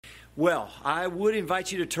Well, I would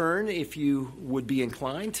invite you to turn, if you would be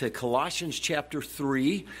inclined, to Colossians chapter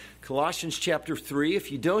 3. Colossians chapter 3. If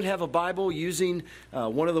you don't have a Bible, using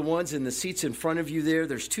one of the ones in the seats in front of you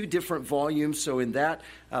there's two different volumes. So in that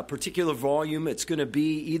particular volume, it's going to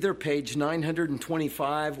be either page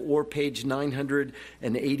 925 or page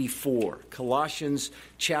 984. Colossians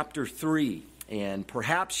chapter 3. And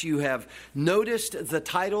perhaps you have noticed the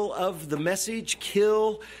title of the message,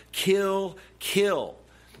 Kill, Kill, Kill.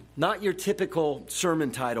 Not your typical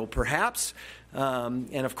sermon title, perhaps.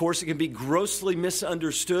 And of course, it can be grossly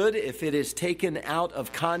misunderstood if it is taken out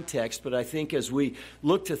of context. But I think as we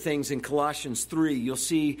look to things in Colossians 3, you'll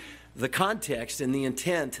see the context and the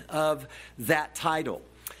intent of that title.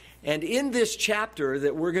 And in this chapter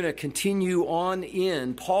that we're going to continue on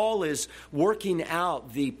in, Paul is working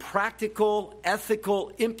out the practical,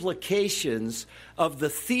 ethical implications of the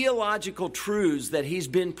theological truths that he's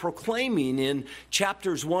been proclaiming in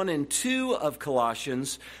chapters 1 and 2 of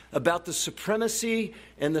Colossians about the supremacy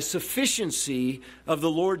and the sufficiency of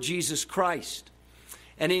the Lord Jesus Christ.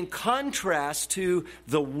 And in contrast to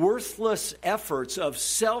the worthless efforts of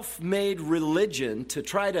self-made religion to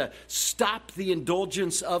try to stop the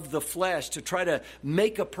indulgence of the flesh, to try to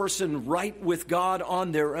make a person right with God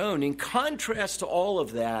on their own, in contrast to all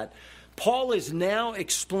of that, Paul is now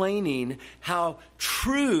explaining how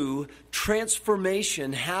true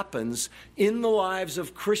transformation happens in the lives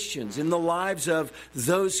of Christians, in the lives of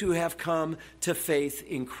those who have come to faith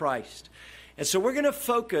in Christ. And so we're going to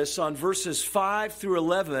focus on verses 5 through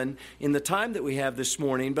 11 in the time that we have this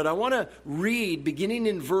morning. But I want to read beginning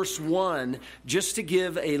in verse 1 just to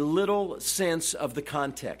give a little sense of the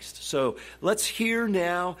context. So let's hear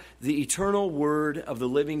now the eternal word of the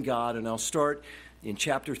living God. And I'll start in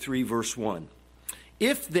chapter 3, verse 1.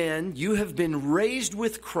 If then you have been raised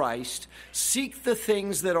with Christ, seek the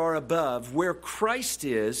things that are above, where Christ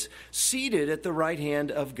is, seated at the right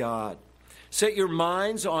hand of God. Set your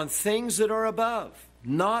minds on things that are above,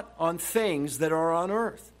 not on things that are on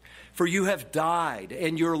earth. For you have died,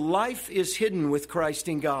 and your life is hidden with Christ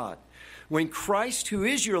in God. When Christ, who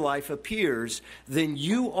is your life, appears, then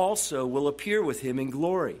you also will appear with him in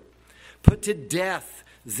glory. Put to death,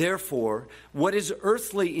 therefore, what is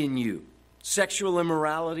earthly in you: sexual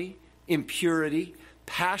immorality, impurity,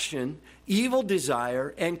 passion, evil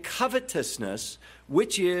desire, and covetousness,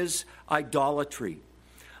 which is idolatry.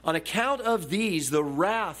 On account of these, the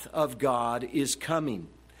wrath of God is coming.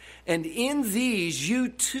 And in these you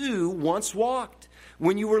too once walked,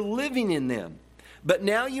 when you were living in them. But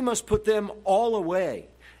now you must put them all away: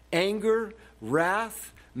 anger,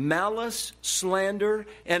 wrath, malice, slander,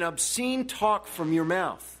 and obscene talk from your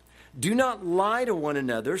mouth. Do not lie to one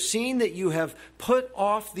another, seeing that you have put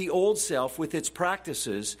off the old self with its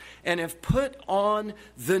practices, and have put on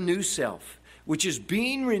the new self, which is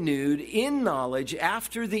being renewed in knowledge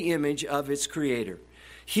after the image of its creator.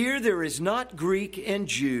 Here there is not Greek and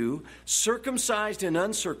Jew, circumcised and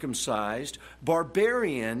uncircumcised,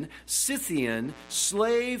 barbarian, Scythian,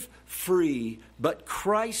 slave, free, but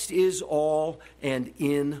Christ is all and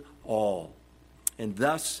in all. And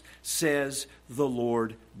thus says the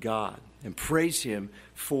Lord God. And praise him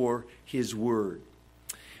for his word.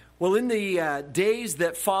 Well, in the days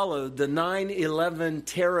that followed the 9/11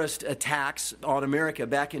 terrorist attacks on America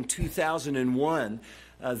back in 2001,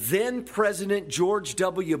 then President George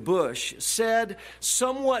W. Bush said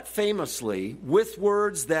somewhat famously, with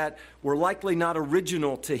words that were likely not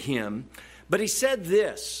original to him, but he said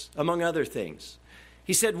this, among other things.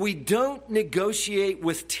 He said, "We don't negotiate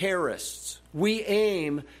with terrorists. We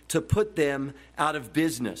aim to put them out of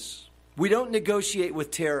business." We don't negotiate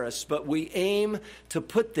with terrorists, but we aim to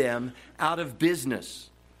put them out of business.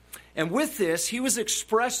 And with this, he was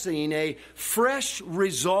expressing a fresh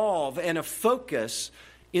resolve and a focus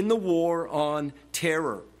in the war on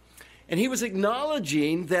terror. And he was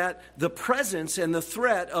acknowledging that the presence and the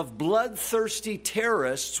threat of bloodthirsty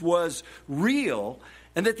terrorists was real,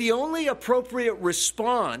 and that the only appropriate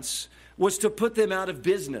response was to put them out of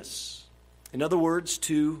business. In other words,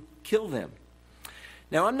 to kill them.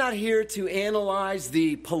 Now, I'm not here to analyze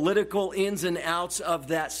the political ins and outs of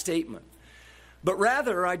that statement, but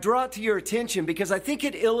rather I draw it to your attention because I think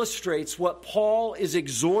it illustrates what Paul is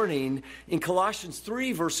exhorting in Colossians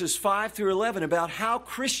 3, verses 5 through 11, about how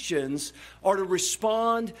Christians are to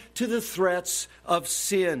respond to the threats of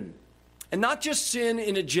sin. And not just sin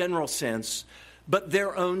in a general sense, but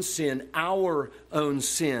their own sin, our own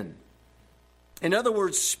sin. In other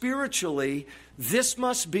words, spiritually, this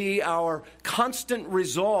must be our constant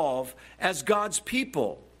resolve as God's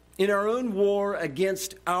people in our own war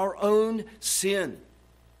against our own sin.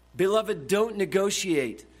 Beloved, don't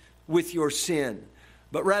negotiate with your sin.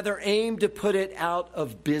 but rather aim to put it out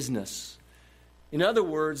of business. In other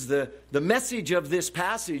words, the message of this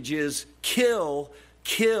passage is kill,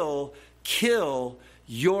 kill, kill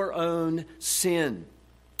your own sin.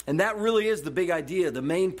 And that really is the big idea, the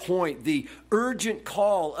main point, the urgent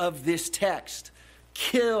call of this text.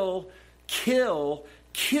 Kill, kill,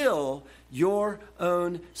 kill your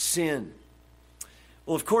own sin.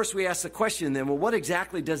 Well, of course, we ask the question then, well, what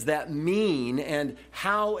exactly does that mean, and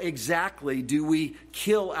how exactly do we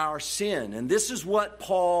kill our sin? And this is what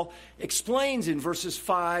Paul explains in verses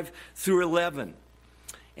 5 through 11.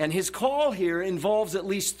 And his call here involves at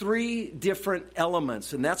least three different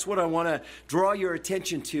elements, and that's what I want to draw your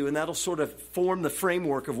attention to, and that'll sort of form the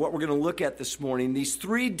framework of what we're going to look at this morning. These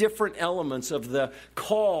three different elements of the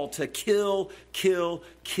call to kill, kill,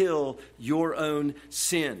 kill your own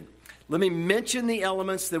sin. Let me mention the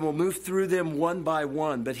elements, then we'll move through them one by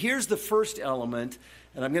one. But here's the first element,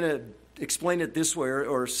 and I'm going to explain it this way,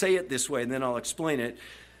 or say it this way, and then I'll explain it.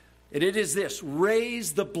 And it is this: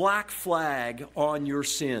 raise the black flag on your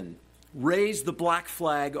sin. Raise the black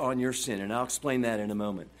flag on your sin, and I'll explain that in a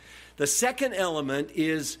moment. The second element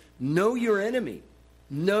is know your enemy.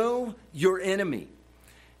 Know your enemy.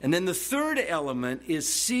 And then the third element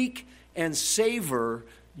is seek and savor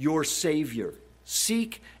your Savior.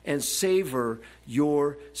 Seek and savor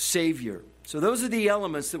your Savior. So those are the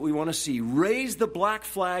elements that we want to see. Raise the black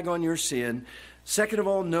flag on your sin. Second of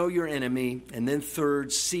all, know your enemy. And then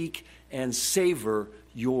third, seek and savor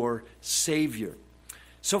your Savior.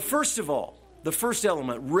 So first of all, the first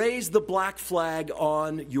element, raise the black flag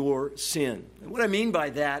on your sin. And what I mean by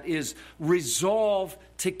that is resolve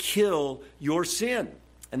to kill your sin.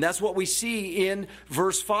 And that's what we see in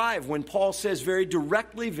verse 5 when Paul says very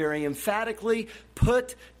directly, very emphatically,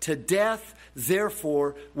 put to death,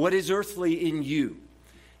 therefore, what is earthly in you.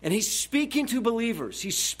 And he's speaking to believers.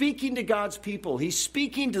 He's speaking to God's people. He's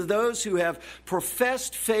speaking to those who have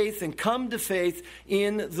professed faith and come to faith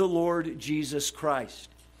in the Lord Jesus Christ.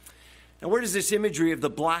 Now, where does this imagery of the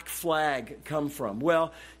black flag come from?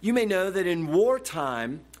 Well, you may know that in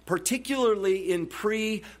wartime, particularly in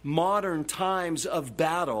pre-modern times of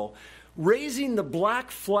battle, raising the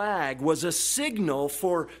black flag was a signal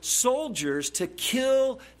for soldiers to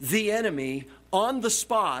kill the enemy on the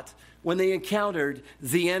spot when they encountered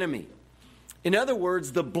the enemy. In other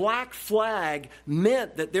words, the black flag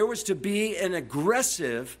meant that there was to be an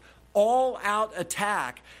aggressive, all-out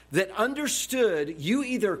attack that understood you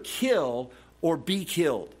either kill or be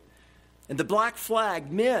killed. And the black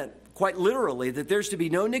flag meant, quite literally, that there's to be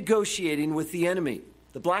no negotiating with the enemy.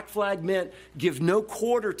 The black flag meant give no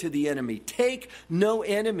quarter to the enemy, take no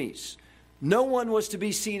enemies. No one was to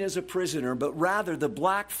be seen as a prisoner, but rather the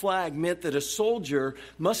black flag meant that a soldier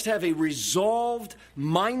must have a resolved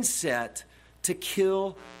mindset to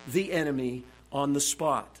kill the enemy on the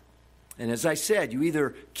spot. And as I said, you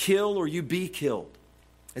either kill or you be killed.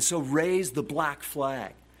 And so raise the black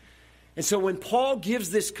flag. And so when Paul gives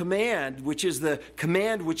this command, which is the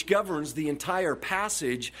command which governs the entire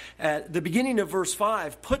passage, at the beginning of verse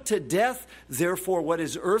 5, put to death, therefore, what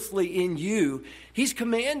is earthly in you, he's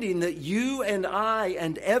commanding that you and I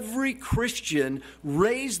and every Christian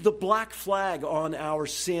raise the black flag on our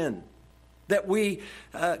sin. That we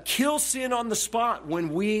kill sin on the spot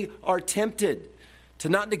when we are tempted. To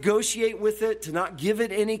not negotiate with it, to not give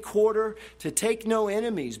it any quarter, to take no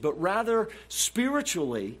enemies, but rather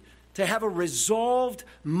spiritually, to have a resolved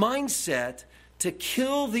mindset to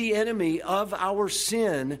kill the enemy of our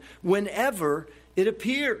sin whenever it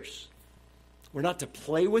appears. We're not to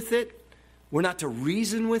play with it. We're not to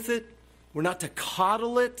reason with it. We're not to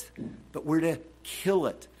coddle it, but we're to kill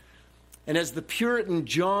it. And as the Puritan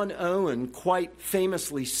John Owen quite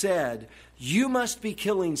famously said, you must be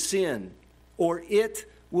killing sin, or it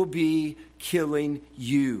will be killing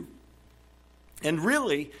you. And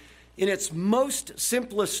really, in its most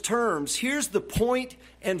simplest terms, here's the point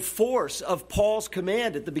and force of Paul's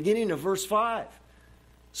command at the beginning of verse 5.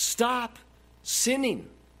 Stop sinning.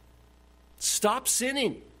 Stop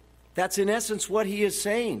sinning. That's in essence what he is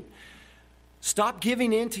saying. Stop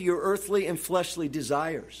giving in to your earthly and fleshly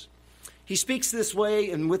desires. He speaks this way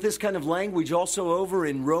and with this kind of language also over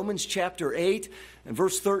in Romans chapter 8 and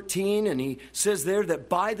verse 13. And he says there that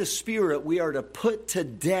by the Spirit we are to put to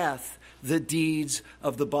death the deeds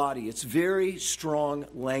of the body. It's very strong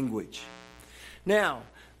language. Now,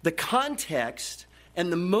 the context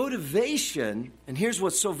and the motivation, and here's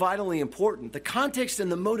what's so vitally important, the context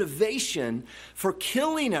and the motivation for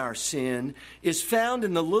killing our sin is found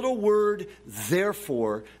in the little word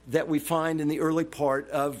therefore that we find in the early part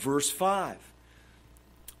of verse 5.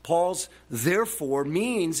 Paul's therefore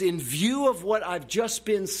means, in view of what I've just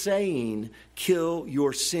been saying, kill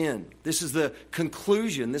your sin. This is the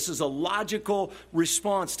conclusion. This is a logical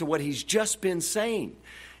response to what he's just been saying.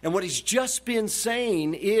 And what he's just been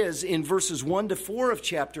saying is in verses 1 to 4 of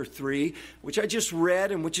chapter 3, which I just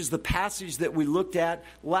read and which is the passage that we looked at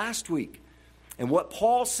last week. And what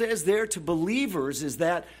Paul says there to believers is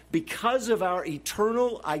that because of our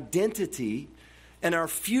eternal identity and our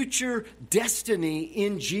future destiny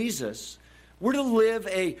in Jesus, we're to live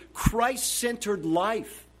a Christ-centered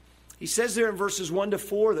life. He says there in verses 1 to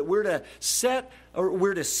 4 that we're to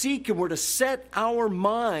seek and we're to set our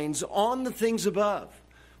minds on the things above,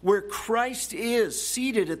 where Christ is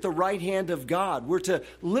seated at the right hand of God. We're to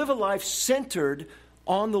live a life centered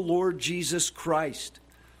on the Lord Jesus Christ.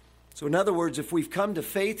 So in other words, if we've come to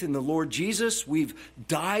faith in the Lord Jesus, we've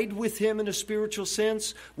died with him in a spiritual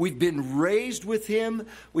sense, we've been raised with him,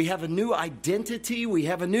 we have a new identity, we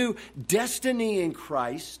have a new destiny in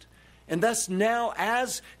Christ, and thus now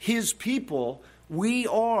as his people, we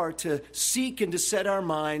are to seek and to set our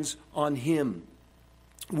minds on him.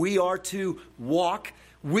 We are to walk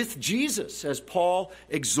with Jesus, as Paul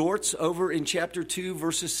exhorts over in chapter 2,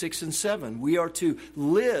 verses 6 and 7. We are to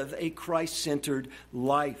live a Christ-centered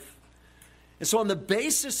life. And so on the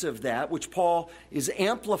basis of that, which Paul is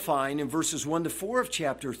amplifying in verses 1 to 4 of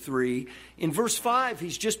chapter 3, in verse 5,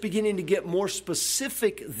 he's just beginning to get more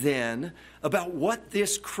specific then about what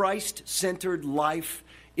this Christ-centered life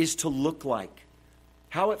is to look like,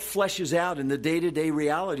 how it fleshes out in the day-to-day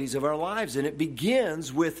realities of our lives. And it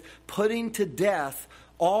begins with putting to death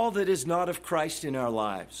all that is not of Christ in our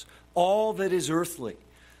lives, all that is earthly.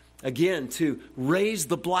 Again, to raise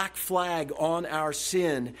the black flag on our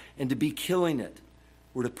sin and to be killing it.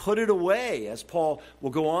 We're to put it away, as Paul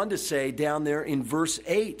will go on to say down there in verse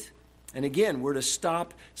 8. And again, we're to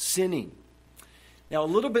stop sinning. Now, a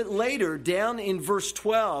little bit later, down in verse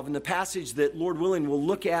 12, in the passage that, Lord willing, we'll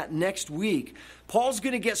look at next week, Paul's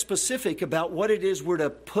going to get specific about what it is we're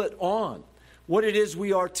to put on, what it is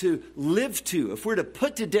we are to live to. If we're to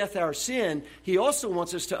put to death our sin, he also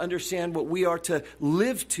wants us to understand what we are to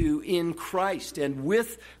live to in Christ and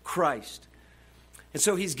with Christ. And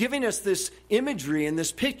so he's giving us this imagery and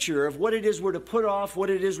this picture of what it is we're to put off, what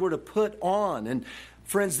it is we're to put on. And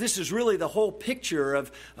friends, this is really the whole picture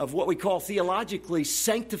of what we call theologically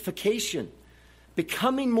sanctification.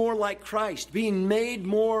 Becoming more like Christ, being made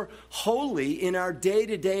more holy in our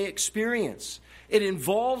day-to-day experience. It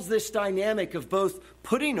involves this dynamic of both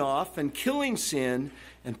putting off and killing sin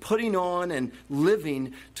and putting on and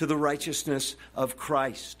living to the righteousness of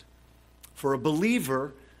Christ. For a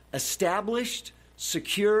believer, established,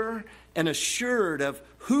 secure, and assured of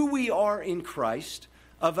who we are in Christ,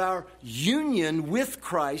 of our union with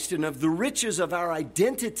Christ, and of the riches of our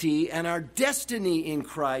identity and our destiny in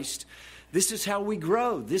Christ, this is how we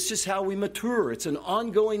grow. This is how we mature. It's an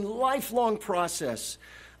ongoing, lifelong process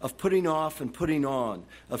of putting off and putting on,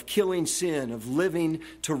 of killing sin, of living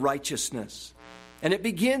to righteousness. And it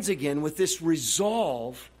begins again with this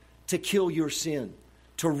resolve to kill your sin,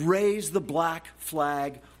 to raise the black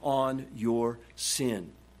flag on your sin.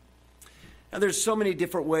 Now, there's so many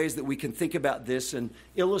different ways that we can think about this and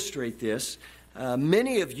illustrate this.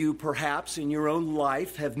 Many of you, perhaps, in your own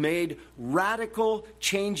life have made radical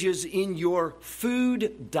changes in your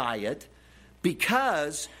food diet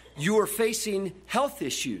because you are facing health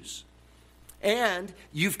issues. And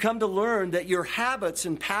you've come to learn that your habits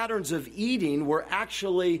and patterns of eating were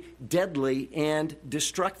actually deadly and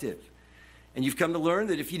destructive. And you've come to learn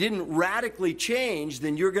that if you didn't radically change,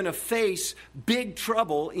 then you're going to face big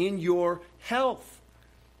trouble in your health.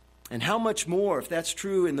 And how much more, if that's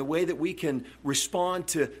true, in the way that we can respond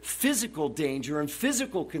to physical danger and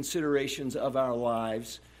physical considerations of our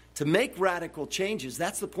lives to make radical changes.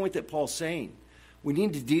 That's the point that Paul's saying. We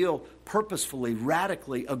need to deal purposefully,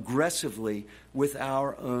 radically, aggressively with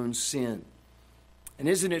our own sin. And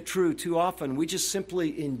isn't it true, too often we just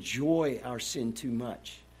simply enjoy our sin too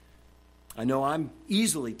much? I know I'm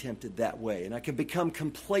easily tempted that way, and I can become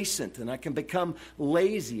complacent, and I can become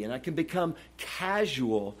lazy, and I can become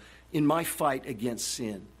casual in my fight against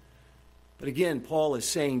sin. But again, Paul is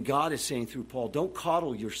saying, God is saying through Paul, don't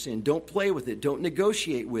coddle your sin, don't play with it, don't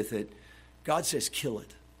negotiate with it. God says, kill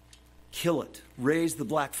it. Kill it. Raise the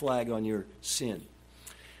black flag on your sin.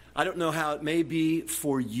 I don't know how it may be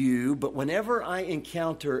for you, but whenever I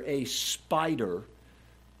encounter a spider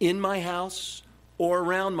in my house or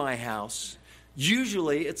around my house,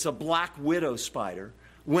 usually it's a black widow spider.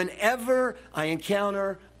 Whenever I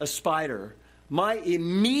encounter a spider, my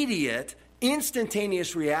immediate,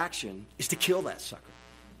 instantaneous reaction is to kill that sucker.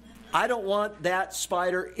 I don't want that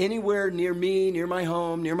spider anywhere near me, near my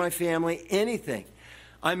home, near my family, anything.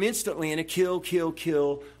 I'm instantly in a kill, kill,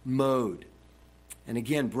 kill mode. And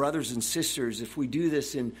again, brothers and sisters, if we do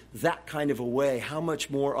this in that kind of a way, how much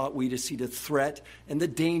more ought we to see the threat and the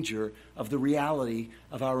danger of the reality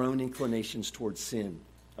of our own inclinations towards sin,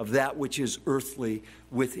 of that which is earthly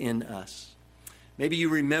within us. Maybe you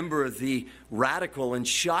remember the radical and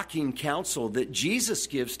shocking counsel that Jesus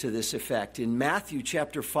gives to this effect in Matthew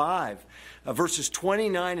chapter 5, verses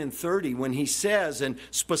 29 and 30, when he says, and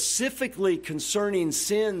specifically concerning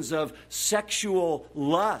sins of sexual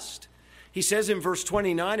lust, he says in verse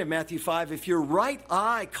 29 of Matthew 5, if your right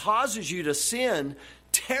eye causes you to sin,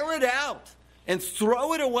 tear it out and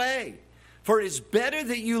throw it away. For it is better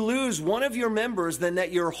that you lose one of your members than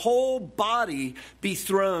that your whole body be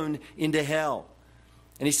thrown into hell.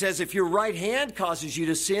 And he says, if your right hand causes you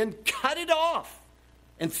to sin, cut it off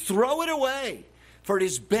and throw it away. For it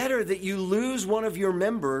is better that you lose one of your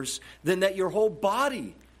members than that your whole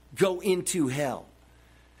body go into hell.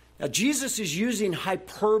 Now, Jesus is using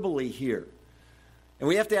hyperbole here. And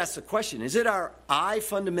we have to ask the question, is it our eye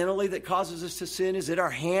fundamentally that causes us to sin? Is it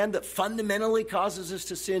our hand that fundamentally causes us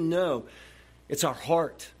to sin? No, it's our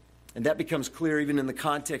heart. And that becomes clear even in the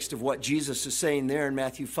context of what Jesus is saying there in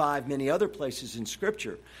Matthew 5, many other places in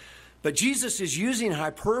Scripture. But Jesus is using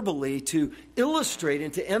hyperbole to illustrate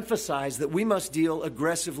and to emphasize that we must deal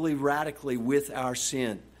aggressively, radically with our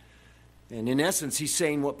sin. And in essence, he's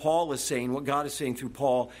saying what Paul is saying, what God is saying through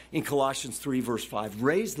Paul in Colossians 3, verse 5.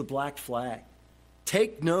 Raise the black flag.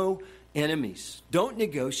 Take no enemies. Don't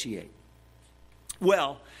negotiate.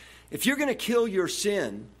 Well, if you're going to kill your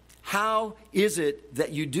sin, how is it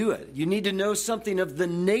that you do it? You need to know something of the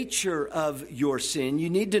nature of your sin. You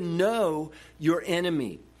need to know your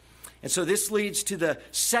enemy. And so this leads to the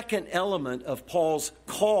second element of Paul's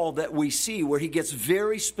call that we see, where he gets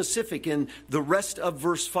very specific in the rest of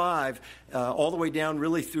verse 5, all the way down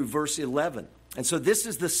really through verse 11. And so this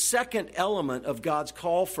is the second element of God's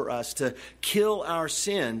call for us to kill our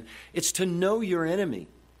sin. It's to know your enemy.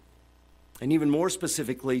 And even more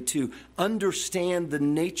specifically, to understand the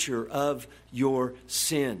nature of your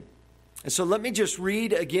sin. And so let me just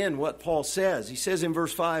read again what Paul says. He says in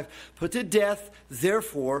verse 5, put to death,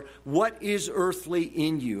 therefore, what is earthly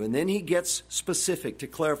in you. And then he gets specific to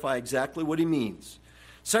clarify exactly what he means.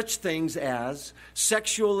 Such things as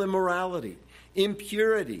sexual immorality,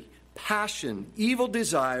 impurity, passion, evil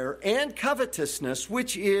desire, and covetousness,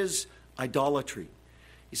 which is idolatry.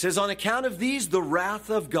 He says, on account of these, the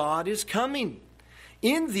wrath of God is coming.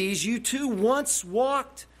 In these you too once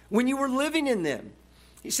walked when you were living in them.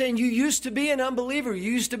 He's saying you used to be an unbeliever.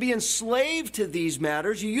 You used to be enslaved to these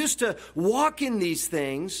matters. You used to walk in these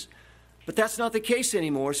things. But that's not the case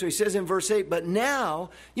anymore. So he says in verse 8, but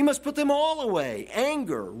now you must put them all away.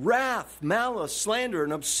 Anger, wrath, malice, slander,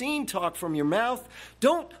 and obscene talk from your mouth.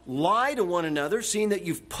 Don't lie to one another, seeing that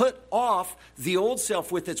you've put off the old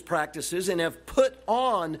self with its practices and have put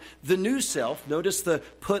on the new self. Notice the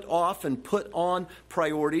put off and put on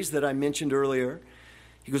priorities that I mentioned earlier.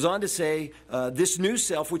 He goes on to say, this new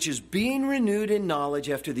self, which is being renewed in knowledge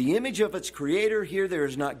after the image of its creator. Here there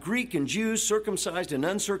is not Greek and Jew, circumcised and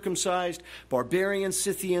uncircumcised, barbarian,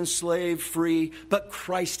 Scythian, slave, free, but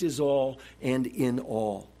Christ is all and in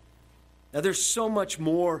all. Now there's so much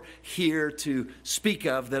more here to speak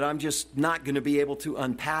of that I'm just not going to be able to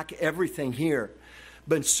unpack everything here.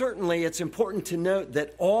 But certainly it's important to note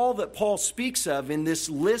that all that Paul speaks of in this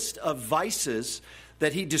list of vices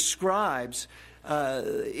that he describes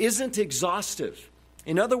isn't exhaustive.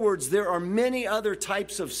 In other words, there are many other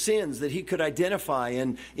types of sins that he could identify,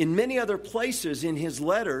 and in many other places in his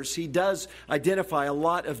letters, he does identify a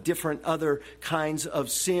lot of different other kinds of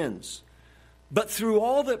sins. But through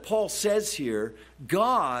all that Paul says here,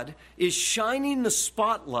 God is shining the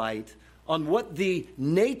spotlight on what the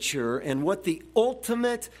nature and what the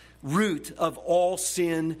ultimate root of all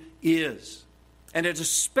sin is. And it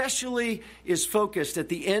especially is focused at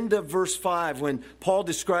the end of verse 5 when Paul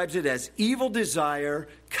describes it as evil desire,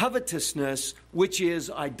 covetousness, which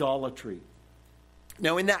is idolatry.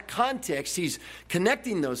 Now, in that context, he's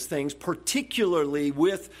connecting those things particularly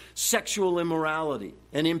with sexual immorality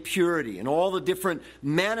and impurity and all the different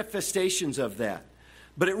manifestations of that.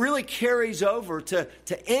 But it really carries over to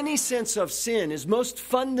any sense of sin is most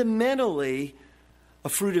fundamentally a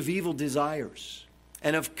fruit of evil desires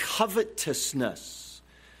and of covetousness,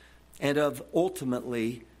 and of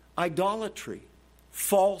ultimately idolatry,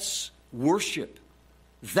 false worship.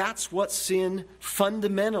 That's what sin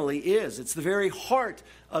fundamentally is. It's the very heart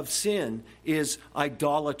of sin is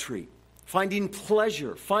idolatry. Finding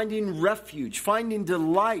pleasure, finding refuge, finding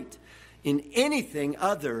delight in anything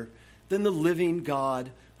other than the living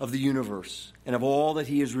God of the universe and of all that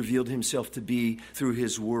he has revealed himself to be through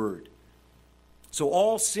his word. So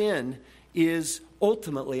all sin is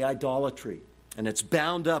ultimately idolatry, and it's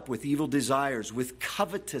bound up with evil desires, with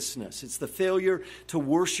covetousness. It's the failure to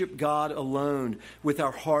worship God alone with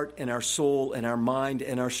our heart and our soul and our mind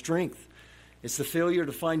and our strength. It's the failure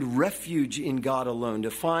to find refuge in God alone,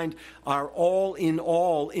 to find our all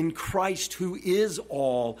in Christ, who is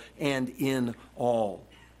all and in all.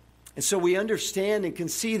 And so we understand and can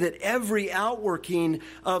see that every outworking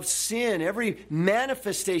of sin, every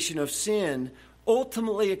manifestation of sin,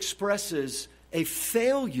 ultimately expresses a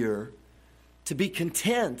failure to be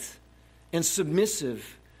content and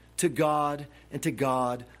submissive to God and to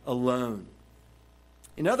God alone.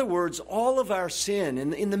 In other words, all of our sin,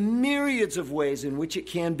 in the myriads of ways in which it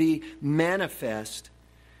can be manifest,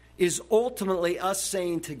 is ultimately us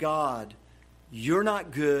saying to God, you're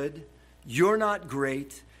not good, you're not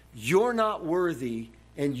great, you're not worthy,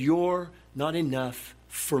 and you're not enough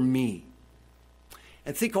for me.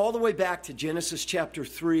 And think all the way back to Genesis chapter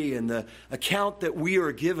 3 and the account that we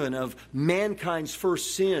are given of mankind's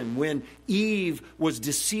first sin when Eve was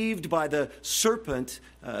deceived by the serpent.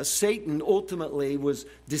 Satan ultimately was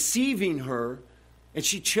deceiving her, and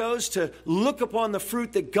she chose to look upon the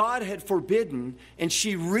fruit that God had forbidden, and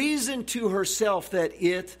she reasoned to herself that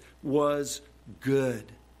it was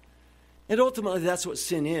good. And ultimately that's what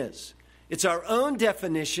sin is. It's our own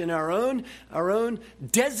definition, our own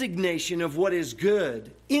designation of what is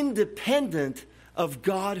good, independent of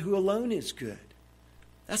God who alone is good.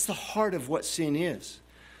 That's the heart of what sin is.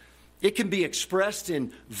 It can be expressed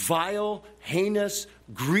in vile, heinous,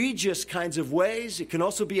 egregious kinds of ways. It can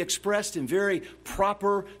also be expressed in very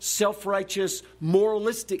proper, self-righteous,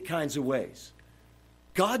 moralistic kinds of ways.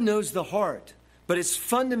 God knows the heart, but it's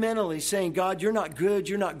fundamentally saying, God, you're not good,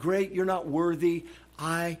 you're not great, you're not worthy.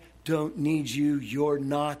 I don't need you. You're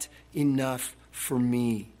not enough for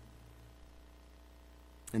me.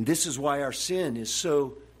 And this is why our sin is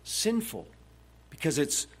so sinful, because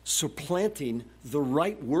it's supplanting the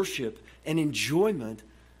right worship and enjoyment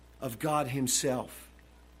of God himself.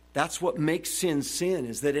 That's what makes sin sin,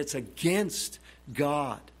 is that it's against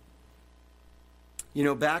God. You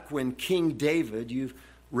know, back when King David, you've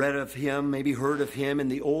read of him, maybe heard of him in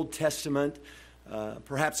the Old Testament,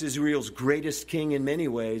 perhaps Israel's greatest king in many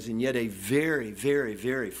ways, and yet a very, very,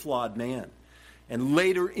 very flawed man. And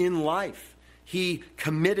later in life, he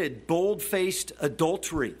committed bold-faced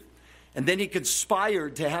adultery. And then he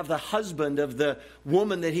conspired to have the husband of the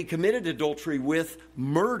woman that he committed adultery with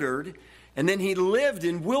murdered. And then he lived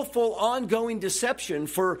in willful, ongoing deception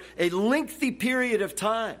for a lengthy period of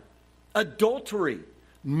time. Adultery,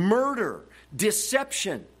 murder,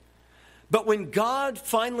 deception. But when God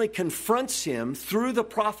finally confronts him through the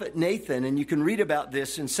prophet Nathan, and you can read about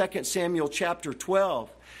this in 2 Samuel chapter 12,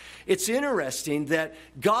 it's interesting that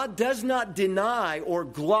God does not deny or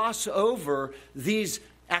gloss over these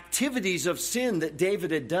activities of sin that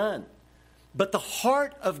David had done. But the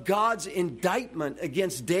heart of God's indictment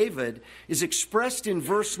against David is expressed in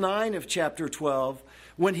verse 9 of chapter 12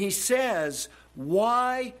 when he says,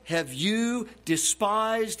 "Why have you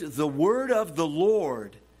despised the word of the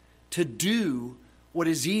Lord to do what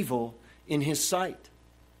is evil in his sight?"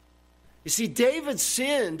 You see, David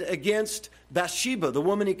sinned against Bathsheba, the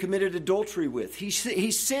woman he committed adultery with. He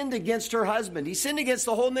sinned against her husband. He sinned against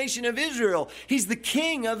the whole nation of Israel. He's the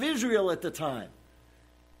king of Israel at the time.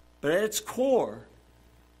 But at its core,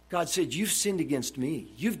 God said, you've sinned against me.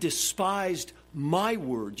 You've despised my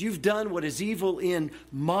word. You've done what is evil in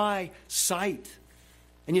my sight.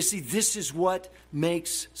 And you see, this is what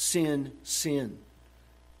makes sin sin.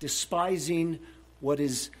 Despising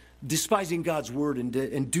God's word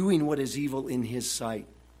and doing what is evil in his sight.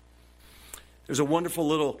 There's a wonderful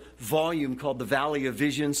little volume called The Valley of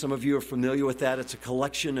Vision. Some of you are familiar with that. It's a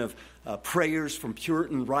collection of prayers from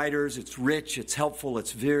Puritan writers. It's rich, it's helpful,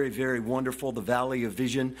 it's very, very wonderful, The Valley of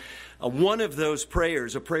Vision. One of those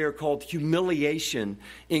prayers, a prayer called Humiliation,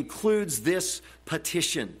 includes this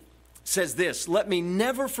petition. It says this: "Let me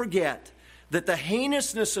never forget that the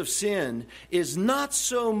heinousness of sin is not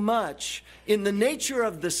so much in the nature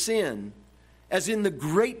of the sin as in the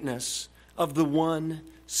greatness of the one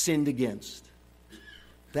sinned against."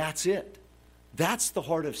 That's it. That's the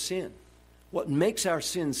heart of sin. What makes our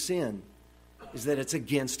sin sin is that it's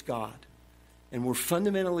against God. And we're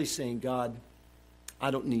fundamentally saying, God, I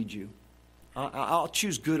don't need you. I'll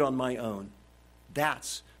choose good on my own.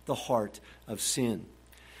 That's the heart of sin.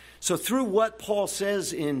 So through what Paul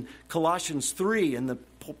says in Colossians 3 and the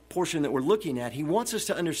portion that we're looking at, he wants us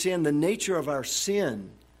to understand the nature of our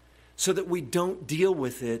sin so that we don't deal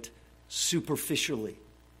with it superficially.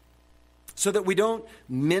 so that we don't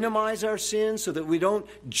minimize our sin, so that we don't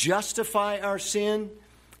justify our sin,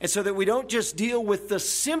 and so that we don't just deal with the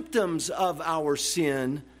symptoms of our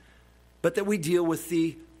sin, but that we deal with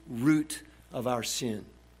the root of our sin.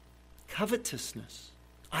 Covetousness,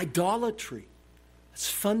 idolatry. That's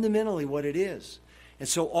fundamentally what it is. And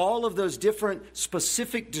so all of those different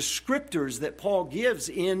specific descriptors that Paul gives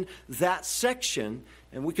in that section,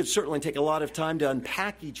 and we could certainly take a lot of time to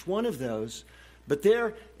unpack each one of those, but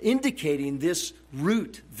they're indicating this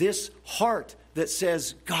root, this heart that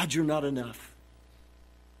says, God, you're not enough.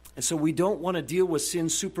 And so we don't want to deal with sin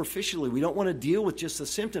superficially. We don't want to deal with just the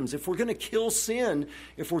symptoms. If we're going to kill sin,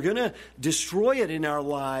 if we're going to destroy it in our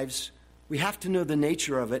lives, we have to know the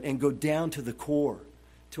nature of it and go down to the core,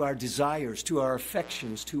 to our desires, to our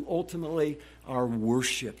affections, to ultimately our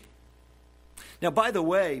worship. Now, by the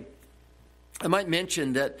way, I might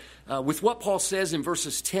mention that with what Paul says in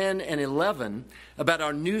verses 10 and 11 about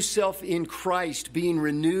our new self in Christ being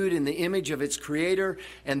renewed in the image of its Creator,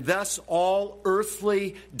 and thus all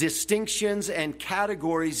earthly distinctions and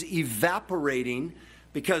categories evaporating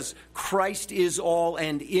because Christ is all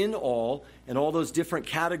and in all, and all those different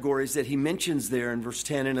categories that he mentions there in verse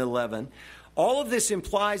 10 and 11, all of this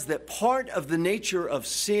implies that part of the nature of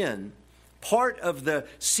sin, part of the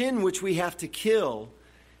sin which we have to kill,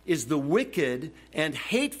 is the wicked and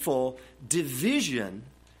hateful division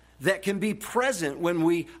that can be present when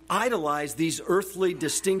we idolize these earthly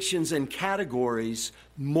distinctions and categories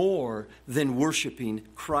more than worshiping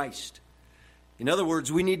Christ. In other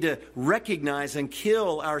words, we need to recognize and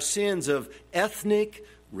kill our sins of ethnic,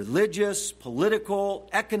 religious, political,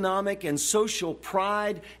 economic, and social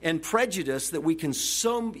pride and prejudice that we can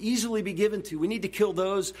so easily be given to. We need to kill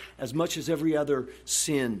those as much as every other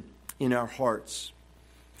sin in our hearts.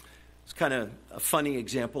 It's kind of a funny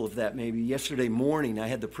example of that maybe. Yesterday morning, I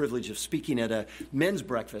had the privilege of speaking at a men's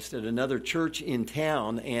breakfast at another church in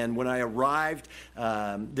town. And when I arrived,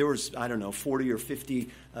 there was, 40 or 50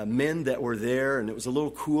 men that were there. And it was a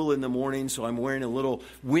little cool in the morning, so I'm wearing a little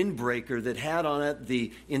windbreaker that had on it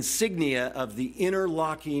the insignia of the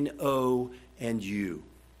interlocking O and U.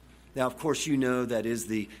 Now, of course, you know that is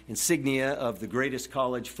the insignia of the greatest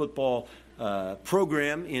college football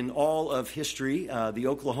program in all of history, the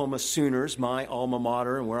Oklahoma Sooners, my alma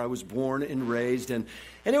mater, and where I was born and raised. And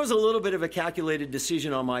it was a little bit of a calculated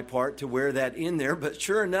decision on my part to wear that in there. But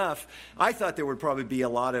sure enough, I thought there would probably be a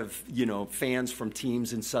lot of, fans from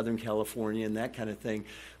teams in Southern California and that kind of thing.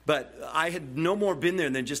 But I had no more been there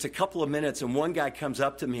than just a couple of minutes, and one guy comes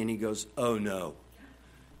up to me and he goes, "Oh, no."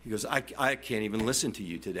 He goes, I can't even listen to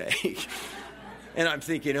you today." And I'm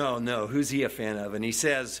thinking, oh, no, who's he a fan of? And he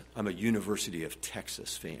says, "I'm a University of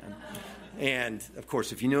Texas fan." And, of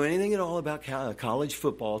course, if you know anything at all about college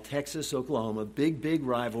football, Texas, Oklahoma, big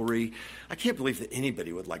rivalry. I can't believe that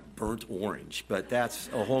anybody would like burnt orange, but that's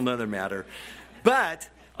a whole nother matter. But,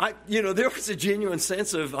 there was a genuine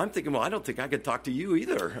sense of, I'm thinking, well, I don't think I could talk to you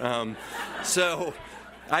either. So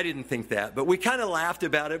I didn't think that, but we kind of laughed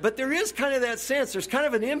about it. But there is kind of that sense. There's kind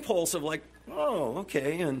of an impulse of like, oh,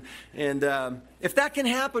 okay. And if that can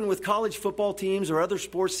happen with college football teams or other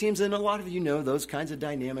sports teams, and a lot of you know those kinds of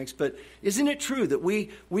dynamics, but isn't it true that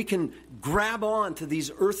we can grab on to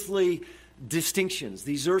these earthly distinctions,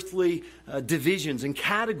 these earthly divisions and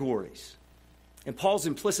categories? And Paul's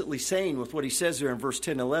implicitly saying with what he says there in verse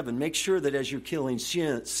 10 and 11, make sure that as you're killing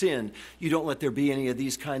sin, you don't let there be any of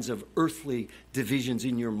these kinds of earthly divisions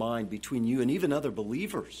in your mind between you and even other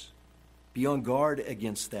believers. Be on guard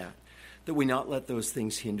against that we not let those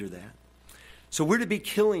things hinder that. So we're to be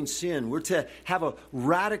killing sin. We're to have a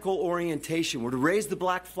radical orientation. We're to raise the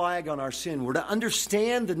black flag on our sin. We're to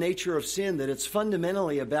understand the nature of sin, that it's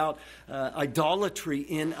fundamentally about idolatry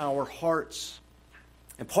in our hearts.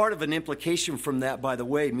 And part of an implication from that, by the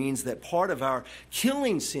way, means that part of our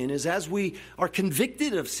killing sin is as we are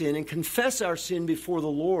convicted of sin and confess our sin before the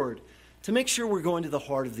Lord, to make sure we're going to the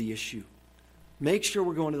heart of the issue. Make sure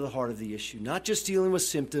we're going to the heart of the issue, not just dealing with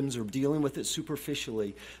symptoms or dealing with it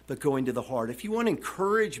superficially, but going to the heart. If you want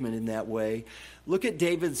encouragement in that way, look at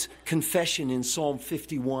David's confession in Psalm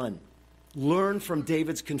 51. Learn from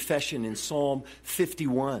David's confession in Psalm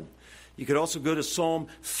 51. You could also go to Psalm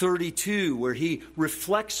 32, where he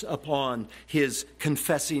reflects upon his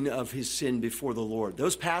confessing of his sin before the Lord.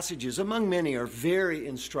 Those passages, among many, are very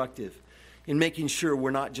instructive in making sure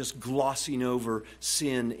we're not just glossing over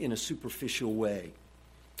sin in a superficial way.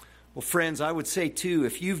 Well, friends, I would say, too,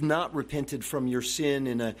 if you've not repented from your sin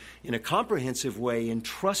in a comprehensive way in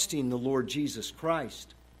trusting the Lord Jesus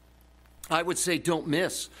Christ, I would say don't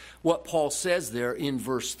miss what Paul says there in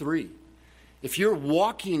verse 3. If you're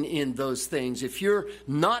walking in those things, if you're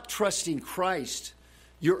not trusting Christ,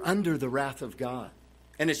 you're under the wrath of God.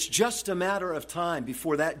 And it's just a matter of time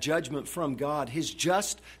before that judgment from God, his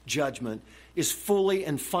just judgment, is fully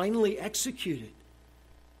and finally executed.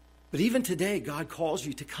 But even today, God calls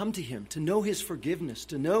you to come to him, to know his forgiveness,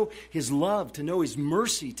 to know his love, to know his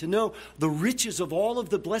mercy, to know the riches of all of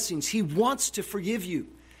the blessings. He wants to forgive you.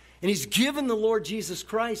 And he's given the Lord Jesus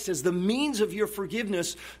Christ as the means of your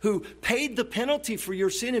forgiveness, who paid the penalty for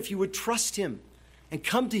your sin if you would trust him and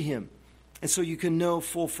come to him. And so you can know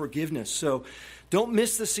full forgiveness. So don't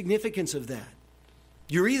miss the significance of that.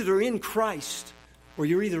 You're either in Christ or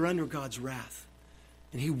you're either under God's wrath.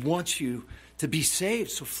 And he wants you to be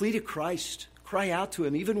saved. So flee to Christ. Cry out to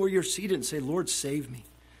him, even where you're seated, and say, Lord, save me.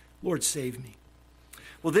 Lord, save me.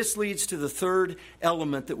 Well, this leads to the third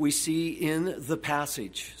element that we see in the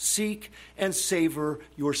passage. Seek and savor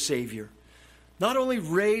your Savior. Not only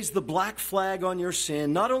raise the black flag on your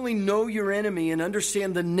sin, not only know your enemy and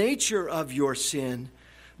understand the nature of your sin,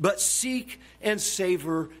 but seek and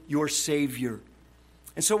savor your Savior.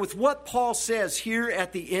 And so with what Paul says here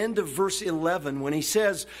at the end of verse 11, when he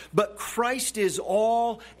says, but Christ is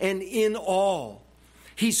all and in all,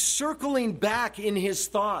 he's circling back in his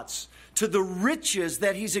thoughts to the riches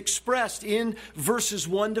that he's expressed in verses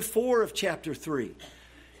 1 to 4 of chapter 3.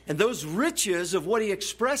 And those riches of what he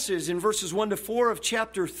expresses in verses 1 to 4 of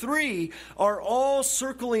chapter 3 are all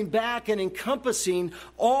circling back and encompassing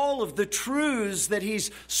all of the truths that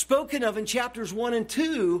he's spoken of in chapters 1 and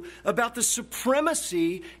 2 about the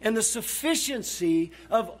supremacy and the sufficiency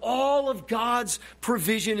of all of God's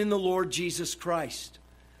provision in the Lord Jesus Christ.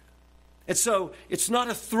 And so it's not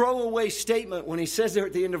a throwaway statement when he says there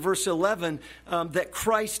at the end of verse 11 that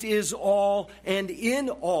Christ is all and in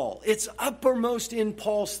all. It's uppermost in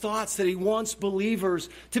Paul's thoughts that he wants believers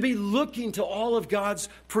to be looking to all of God's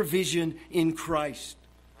provision in Christ.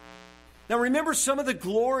 Now remember some of the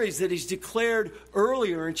glories that he's declared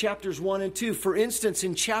earlier in chapters 1 and 2. For instance,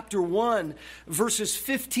 in chapter 1, verses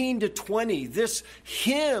 15 to 20, this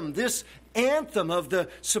hymn, this anthem of the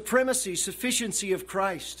supremacy, sufficiency of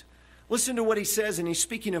Christ. Listen to what he says, and he's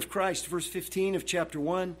speaking of Christ, verse 15 of chapter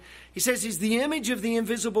 1. He says, he's the image of the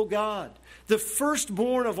invisible God, the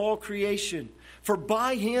firstborn of all creation. For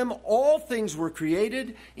by him all things were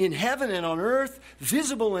created, in heaven and on earth,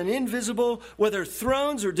 visible and invisible, whether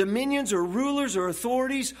thrones or dominions or rulers or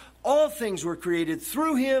authorities, all things were created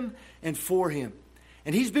through him and for him.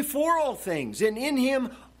 And he's before all things, and in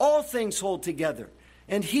him all things hold together.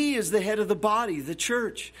 And he is the head of the body, the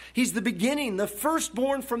church. He's the beginning, the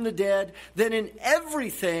firstborn from the dead, that in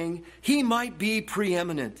everything he might be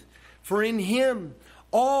preeminent. For in him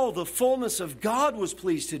all the fullness of God was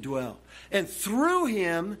pleased to dwell, and through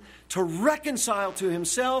him to reconcile to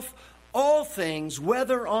himself all things,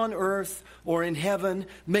 whether on earth or in heaven,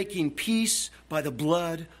 making peace by the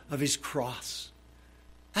blood of his cross.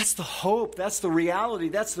 That's the hope, that's the reality,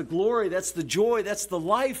 that's the glory, that's the joy, that's the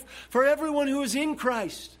life for everyone who is in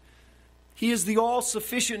Christ. He is the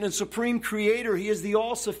all-sufficient and supreme creator. He is the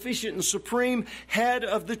all-sufficient and supreme head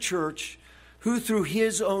of the church, who through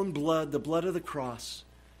his own blood, the blood of the cross,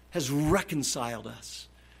 has reconciled us,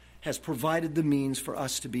 has provided the means for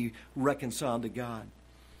us to be reconciled to God.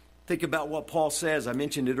 Think about what Paul says. I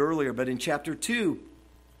mentioned it earlier, but in chapter 2,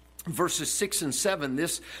 verses 6 and 7,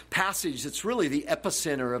 this passage that's really the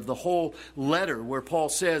epicenter of the whole letter, where Paul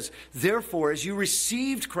says, therefore, as you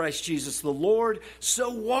received Christ Jesus the Lord,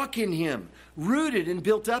 so walk in him, rooted and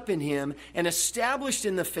built up in him, and established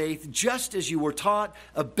in the faith, just as you were taught,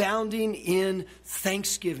 abounding in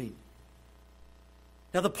thanksgiving.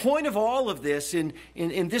 Now, the point of all of this, in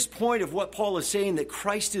this point of what Paul is saying, that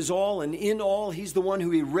Christ is all and in all, he's the one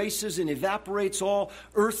who erases and evaporates all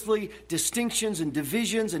earthly distinctions and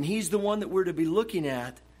divisions, and he's the one that we're to be looking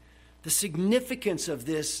at. The significance of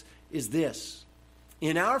this is this.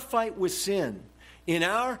 In our fight with sin, in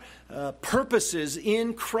our purposes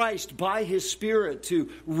in Christ by his Spirit to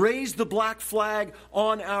raise the black flag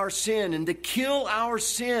on our sin and to kill our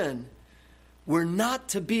sin, we're not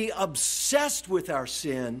to be obsessed with our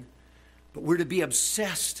sin, but we're to be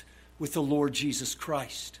obsessed with the Lord Jesus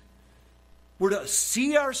Christ. We're to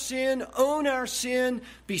see our sin, own our sin,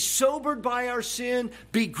 be sobered by our sin,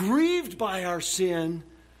 be grieved by our sin,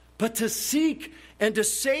 but to seek and to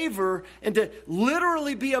savor and to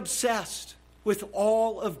literally be obsessed with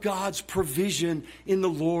all of God's provision in the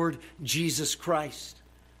Lord Jesus Christ.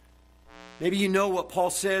 Maybe you know what Paul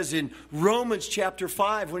says in Romans chapter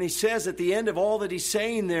 5 when he says at the end of all that he's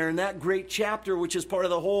saying there in that great chapter, which is part of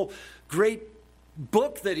the whole great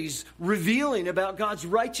book that he's revealing about God's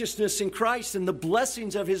righteousness in Christ and the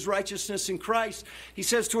blessings of his righteousness in Christ. He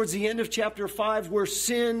says towards the end of chapter 5, where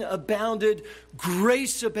sin abounded,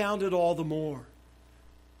 grace abounded all the more.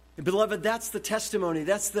 And beloved, that's the testimony.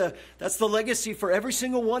 That's the legacy for every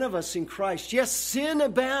single one of us in Christ. Yes, sin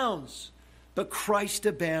abounds, but Christ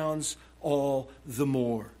abounds all the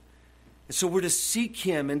more. And so we're to seek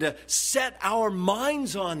him and to set our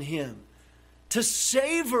minds on him, to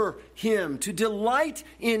savor him, to delight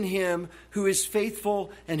in him who is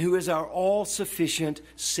faithful and who is our all-sufficient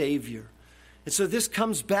Savior. And so this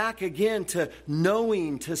comes back again to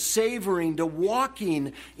knowing, to savoring, to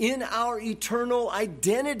walking in our eternal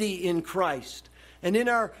identity in Christ and in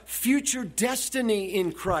our future destiny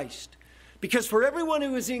in Christ. Because for everyone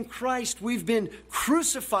who is in Christ, we've been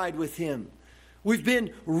crucified with him. We've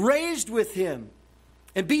been raised with him.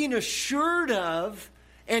 And being assured of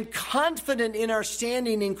and confident in our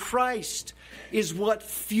standing in Christ is what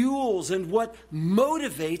fuels and what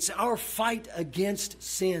motivates our fight against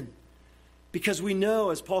sin. Because we know,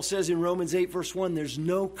 as Paul says in Romans 8, verse 1, there's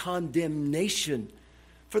no condemnation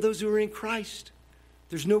for those who are in Christ.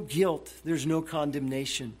 There's no guilt. There's no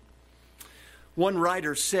condemnation. One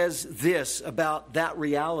writer says this about that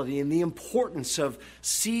reality and the importance of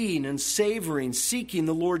seeing and savoring, seeking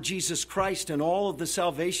the Lord Jesus Christ and all of the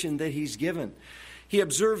salvation that he's given. He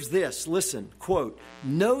observes this, listen, quote,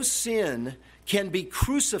 "No sin can be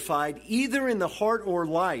crucified either in the heart or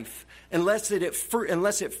life unless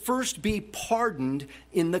it first be pardoned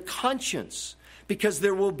in the conscience, because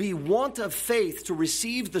there will be want of faith to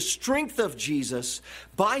receive the strength of Jesus,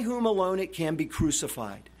 by whom alone it can be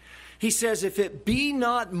crucified." He says, if it be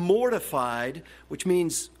not mortified, which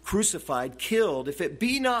means crucified, killed, if it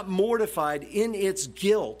be not mortified in its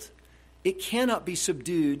guilt, it cannot be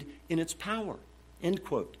subdued in its power. End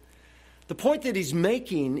quote. The point that he's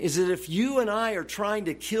making is that if you and I are trying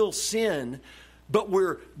to kill sin, but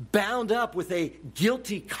we're bound up with a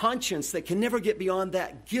guilty conscience that can never get beyond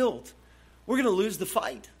that guilt, we're going to lose the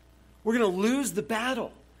fight. We're going to lose the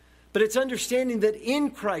battle. But it's understanding that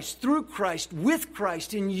in Christ, through Christ, with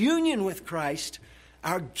Christ, in union with Christ,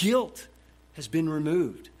 our guilt has been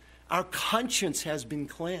removed. Our conscience has been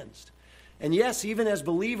cleansed. And yes, even as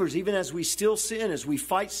believers, even as we still sin, as we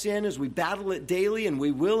fight sin, as we battle it daily, and we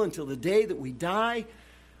will until the day that we die,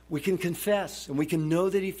 we can confess and we can know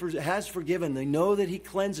that he has forgiven. They know that he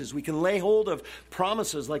cleanses. We can lay hold of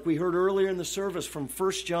promises like we heard earlier in the service from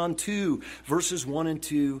 1 John 2, verses 1 and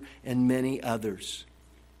 2, and many others.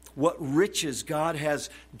 What riches God has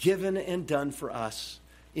given and done for us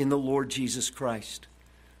in the Lord Jesus Christ.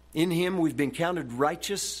 In him we've been counted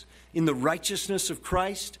righteous in the righteousness of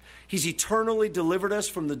Christ. He's eternally delivered us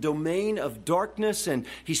from the domain of darkness, and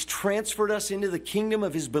he's transferred us into the kingdom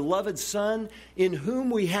of his beloved Son, in whom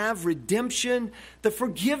we have redemption, the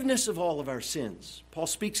forgiveness of all of our sins. Paul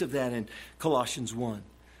speaks of that in Colossians 1.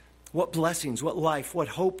 What blessings, what life, what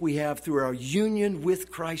hope we have through our union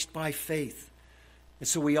with Christ by faith. And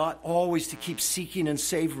so we ought always to keep seeking and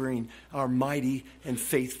savoring our mighty and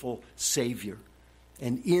faithful Savior.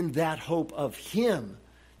 And in that hope of him,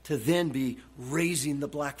 to then be raising the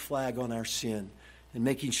black flag on our sin and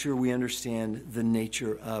making sure we understand the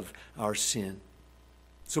nature of our sin.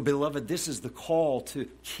 So, beloved, this is the call to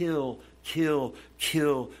kill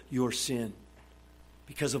your sin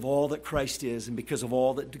because of all that Christ is and because of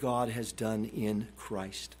all that God has done in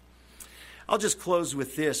Christ. I'll just close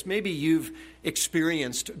with this. Maybe you've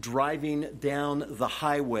experienced driving down the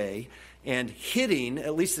highway and hitting,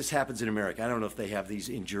 at least this happens in America. I don't know if they have these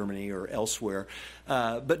in Germany or elsewhere.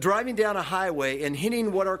 But driving down a highway and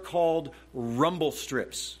hitting what are called rumble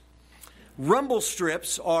strips. Rumble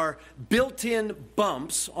strips are built-in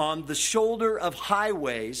bumps on the shoulder of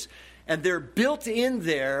highways, and they're built in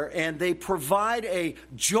there, and they provide a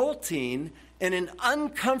jolting and an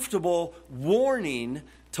uncomfortable warning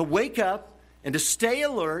to wake up and to stay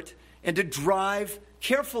alert and to drive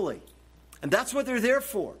carefully. And that's what they're there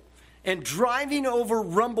for. And driving over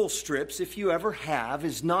rumble strips, if you ever have,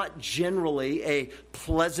 is not generally a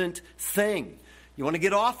pleasant thing. You want to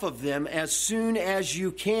get off of them as soon as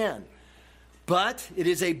you can. But it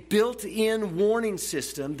is a built-in warning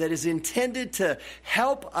system that is intended to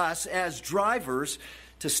help us as drivers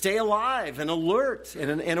to stay alive and alert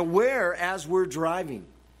and aware as we're driving.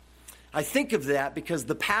 I think of that because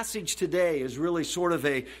the passage today is really sort of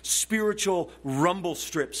a spiritual rumble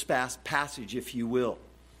strip passage, if you will.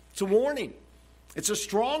 It's a warning. It's a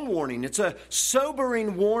strong warning. It's a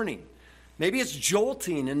sobering warning. Maybe it's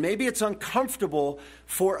jolting and maybe it's uncomfortable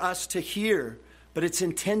for us to hear, but it's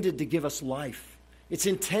intended to give us life. It's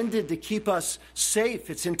intended to keep us safe.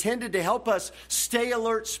 It's intended to help us stay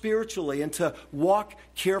alert spiritually and to walk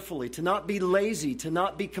carefully, to not be lazy, to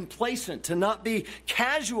not be complacent, to not be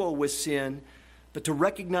casual with sin, but to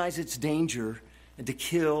recognize its danger and to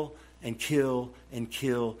kill and kill and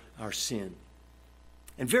kill our sin.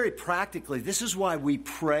 And very practically, this is why we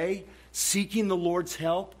pray, seeking the Lord's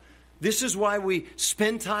help. This is why we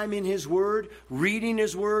spend time in His Word, reading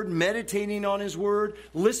His Word, meditating on His Word,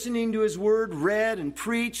 listening to His Word read and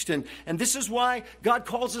preached. And this is why God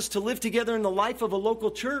calls us to live together in the life of a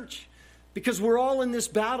local church. Because we're all in this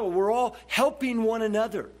battle. We're all helping one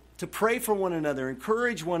another to pray for one another,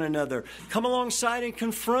 encourage one another, come alongside and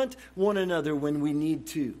confront one another when we need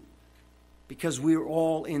to. Because we're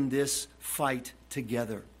all in this fight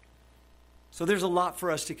together. So there's a lot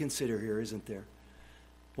for us to consider here, isn't there?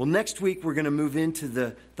 Well, next week we're going to move into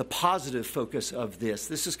the positive focus of this.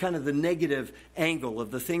 This is kind of the negative angle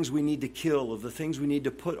of the things we need to kill, of the things we need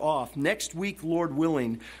to put off. Next week, Lord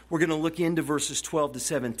willing, we're going to look into verses 12 to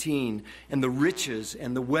 17 and the riches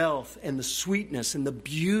and the wealth and the sweetness and the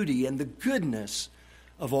beauty and the goodness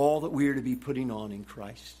of all that we are to be putting on in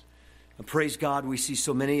Christ. And praise God, we see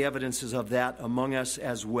so many evidences of that among us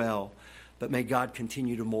as well. But may God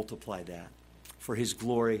continue to multiply that for His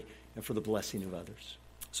glory and for the blessing of others.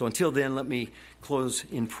 So until then, let me close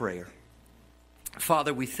in prayer.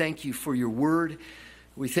 Father, we thank You for Your word.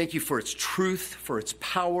 We thank You for its truth, for its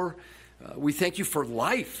power. We thank You for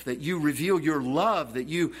life, that You reveal Your love, that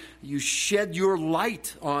you shed Your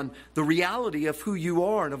light on the reality of who You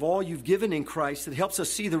are and of all You've given in Christ, that helps us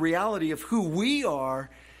see the reality of who we are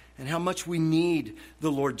and how much we need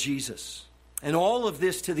the Lord Jesus. And all of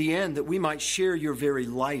this to the end that we might share Your very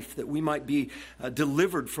life, that we might be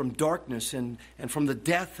delivered from darkness and from the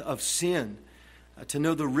death of sin, to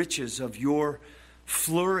know the riches of Your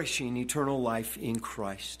flourishing eternal life in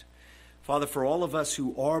Christ. Father, for all of us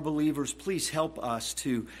who are believers, please help us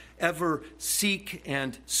to ever seek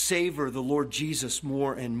and savor the Lord Jesus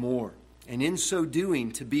more and more. And in so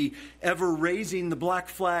doing, to be ever raising the black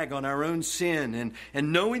flag on our own sin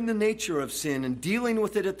and knowing the nature of sin and dealing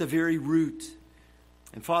with it at the very root.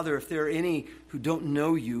 And Father, if there are any who don't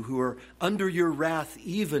know You, who are under Your wrath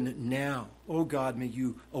even now, oh God, may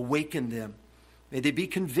You awaken them. May they be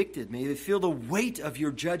convicted. May they feel the weight of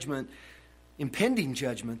Your judgment, impending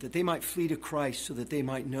judgment, that they might flee to Christ so that they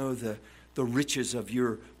might know the riches of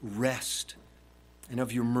Your rest and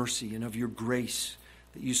of Your mercy and of Your grace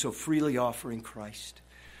that You so freely offer in Christ.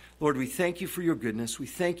 Lord, we thank You for Your goodness. We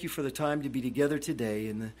thank You for the time to be together today.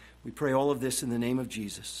 And we pray all of this in the name of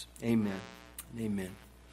Jesus. Amen and amen.